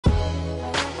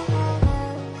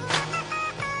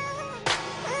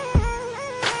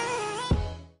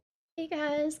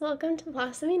Divas! Welcome to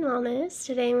Blossoming Wellness.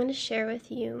 Today I'm going to share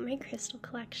with you my crystal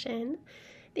collection.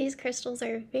 These crystals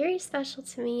are very special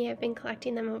to me. I've been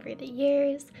collecting them over the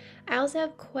years. I also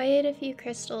have quite a few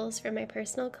crystals from my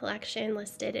personal collection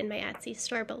listed in my Etsy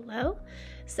store below,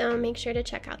 so make sure to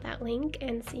check out that link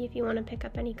and see if you want to pick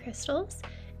up any crystals.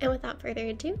 And without further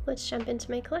ado, let's jump into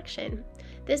my collection.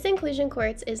 This inclusion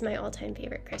quartz is my all-time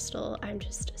favorite crystal. I'm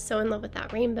just so in love with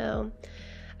that rainbow.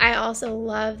 I also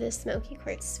love this smoky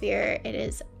quartz sphere. It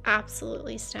is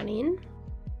absolutely stunning.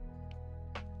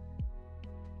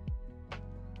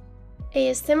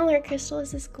 A similar crystal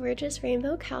is this gorgeous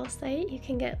rainbow calcite. You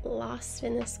can get lost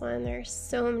in this one. There are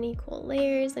so many cool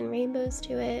layers and rainbows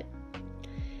to it.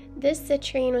 This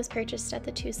citrine was purchased at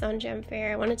the Tucson Gem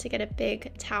Fair. I wanted to get a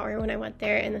big tower when I went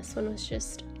there, and this one was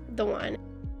just the one.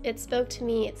 It spoke to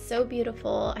me. It's so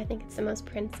beautiful. I think it's the most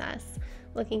princess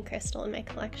looking crystal in my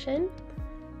collection.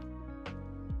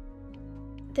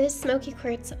 This smoky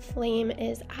quartz flame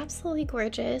is absolutely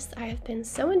gorgeous. I have been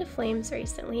so into flames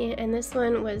recently, and this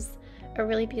one was a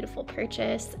really beautiful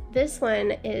purchase. This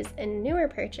one is a newer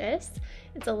purchase.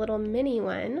 It's a little mini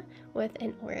one with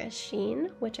an aura sheen,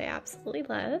 which I absolutely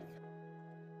love.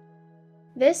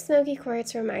 This smoky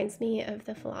quartz reminds me of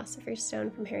the Philosopher's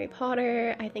Stone from Harry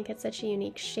Potter. I think it's such a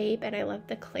unique shape, and I love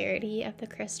the clarity of the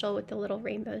crystal with the little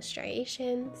rainbow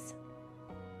striations.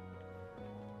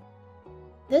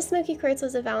 This smoky quartz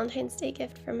was a Valentine's Day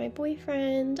gift from my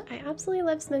boyfriend. I absolutely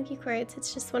love smoky quartz.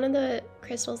 It's just one of the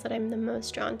crystals that I'm the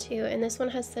most drawn to, and this one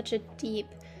has such a deep,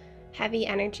 heavy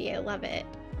energy. I love it.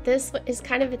 This is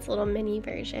kind of its little mini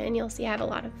version. You'll see I have a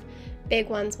lot of big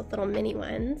ones with little mini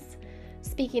ones.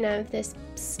 Speaking of this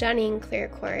stunning clear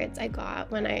quartz I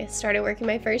got when I started working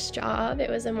my first job,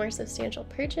 it was a more substantial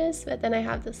purchase, but then I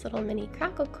have this little mini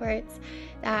crackle quartz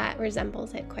that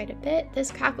resembles it quite a bit.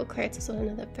 This crackle quartz was one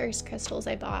of the first crystals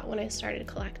I bought when I started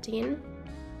collecting.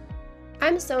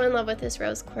 I'm so in love with this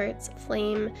rose quartz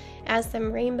flame. It has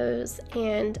some rainbows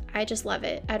and I just love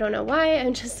it. I don't know why,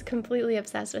 I'm just completely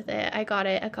obsessed with it. I got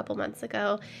it a couple months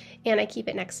ago and I keep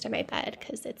it next to my bed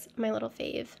because it's my little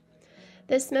fave.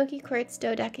 This smoky quartz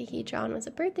dodecahedron was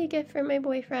a birthday gift from my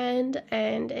boyfriend,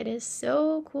 and it is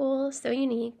so cool, so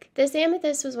unique. This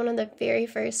amethyst was one of the very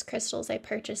first crystals I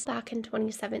purchased back in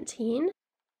 2017.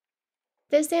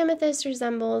 This amethyst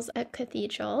resembles a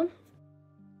cathedral.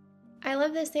 I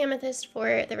love this amethyst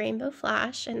for the rainbow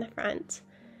flash in the front.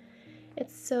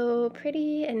 It's so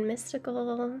pretty and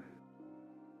mystical.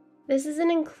 This is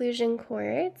an inclusion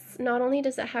quartz. Not only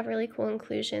does it have really cool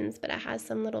inclusions, but it has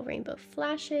some little rainbow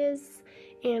flashes,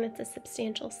 and it's a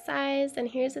substantial size, and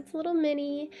here's its little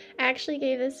mini. I actually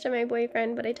gave this to my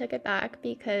boyfriend, but I took it back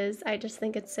because I just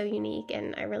think it's so unique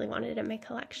and I really wanted it in my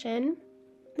collection.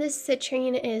 This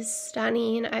citrine is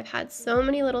stunning. I've had so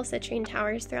many little citrine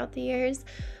towers throughout the years,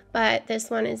 but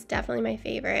this one is definitely my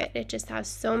favorite. It just has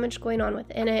so much going on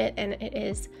within it, and it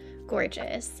is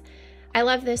gorgeous. I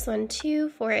love this one too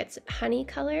for its honey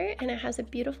color, and it has a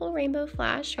beautiful rainbow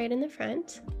flash right in the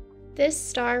front. This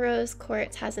star rose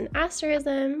quartz has an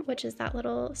asterism, which is that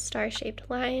little star-shaped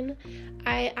line.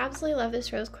 I absolutely love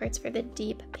this rose quartz for the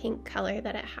deep pink color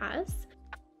that it has.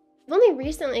 I've only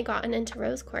recently gotten into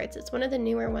rose quartz. It's one of the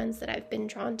newer ones that I've been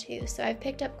drawn to, so I've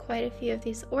picked up quite a few of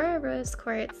these aura rose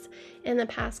quartz in the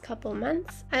past couple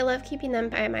months. I love keeping them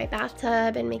by my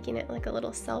bathtub and making it like a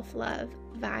little self-love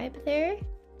vibe there.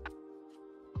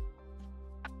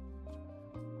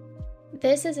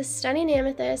 This is a stunning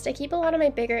amethyst. I keep a lot of my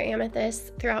bigger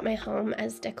amethysts throughout my home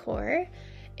as decor,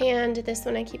 and this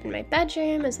one I keep in my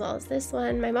bedroom as well as this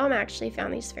one. My mom actually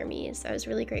found these for me, so I was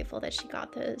really grateful that she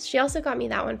got those. She also got me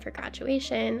that one for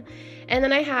graduation. And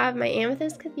then I have my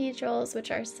amethyst cathedrals, which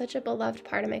are such a beloved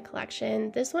part of my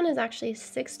collection. This one is actually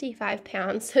 65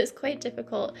 pounds, so it's quite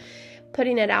difficult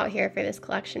putting it out here for this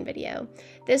collection video.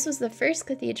 This was the first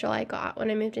cathedral I got when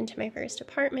I moved into my first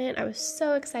apartment. I was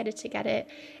so excited to get it.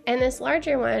 And this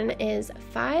larger one is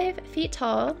 5 feet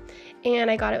tall,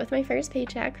 and I got it with my first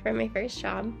paycheck from my first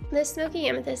job. This smoky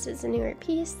amethyst is a newer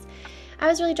piece. I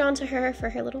was really drawn to her for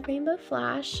her little rainbow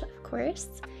flash, of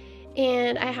course.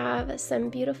 And I have some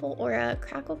beautiful aura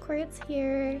crackle quartz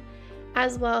here,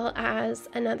 as well as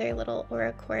another little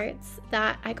aura quartz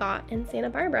that I got in Santa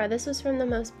Barbara. This was from the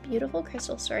most beautiful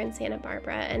crystal store in Santa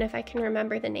Barbara, and if I can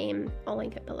remember the name, I'll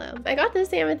link it below. I got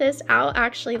this amethyst out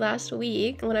actually last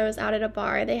week when I was out at a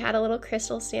bar. They had a little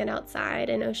crystal stand outside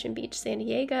in Ocean Beach, San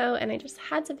Diego, and I just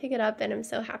had to pick it up, and I'm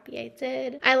so happy I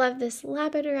did. I love this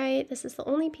labradorite. This is the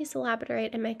only piece of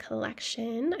labradorite in my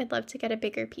collection. I'd love to get a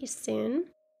bigger piece soon.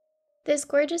 This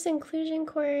gorgeous inclusion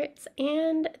quartz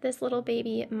and this little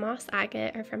baby moss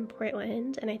agate are from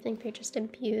Portland, and I think they're just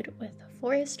imbued with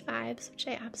forest vibes, which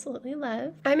I absolutely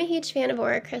love. I'm a huge fan of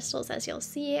aura crystals, as you'll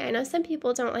see. I know some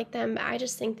people don't like them, but I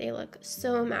just think they look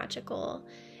so magical,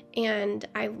 and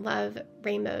I love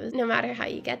rainbows no matter how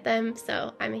you get them,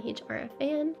 so I'm a huge aura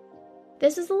fan.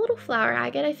 This is a little flower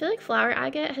agate. I feel like flower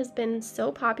agate has been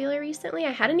so popular recently. I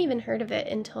hadn't even heard of it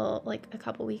until like a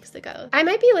couple weeks ago. I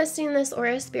might be listing this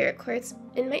Aura Spirit Quartz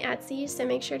in my Etsy, so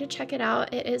make sure to check it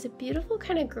out. It is a beautiful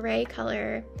kind of gray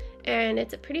color, and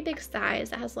it's a pretty big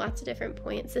size. It has lots of different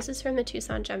points. This is from the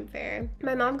Tucson Gem Fair.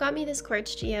 My mom got me this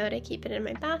quartz geode. I keep it in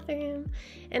my bathroom,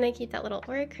 and I keep that little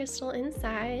aura crystal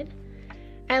inside.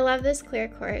 I love this clear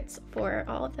quartz for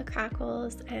all of the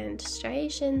crackles and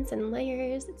striations and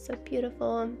layers. It's so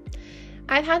beautiful.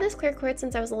 I've had this clear quartz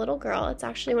since I was a little girl. It's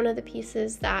actually one of the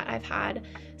pieces that I've had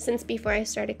since before I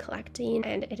started collecting,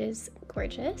 and it is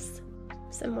gorgeous.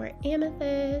 Some more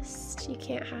amethyst. You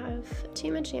can't have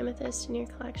too much amethyst in your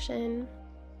collection.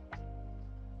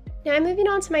 Now I'm moving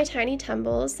on to my tiny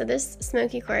tumbles. So this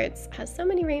smoky quartz has so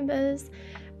many rainbows.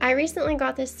 I recently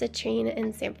got this citrine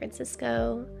in San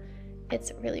Francisco.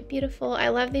 It's really beautiful. I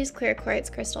love these clear quartz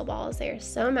crystal balls. They are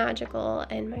so magical,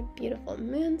 and my beautiful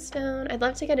moonstone. I'd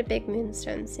love to get a big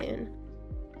moonstone soon.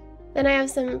 Then I have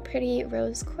some pretty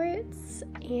rose quartz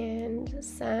and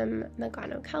some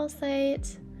Magano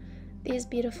calcite. These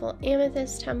beautiful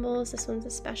amethyst tumbles. This one's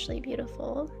especially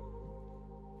beautiful.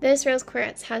 This rose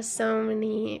quartz has so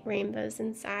many rainbows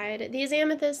inside. These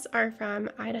amethysts are from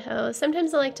Idaho.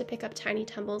 Sometimes I like to pick up tiny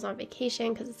tumbles on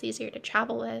vacation because it's easier to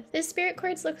travel with. This spirit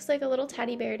quartz looks like a little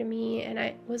teddy bear to me, and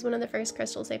it was one of the first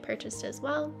crystals I purchased as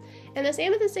well. And this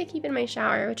amethyst I keep in my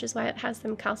shower, which is why it has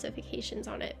some calcifications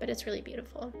on it, but it's really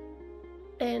beautiful.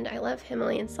 And I love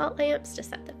Himalayan salt lamps to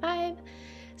set the vibe.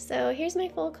 So here's my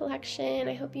full collection.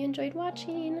 I hope you enjoyed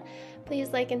watching. Please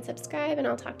like and subscribe, and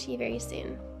I'll talk to you very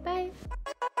soon. Bye!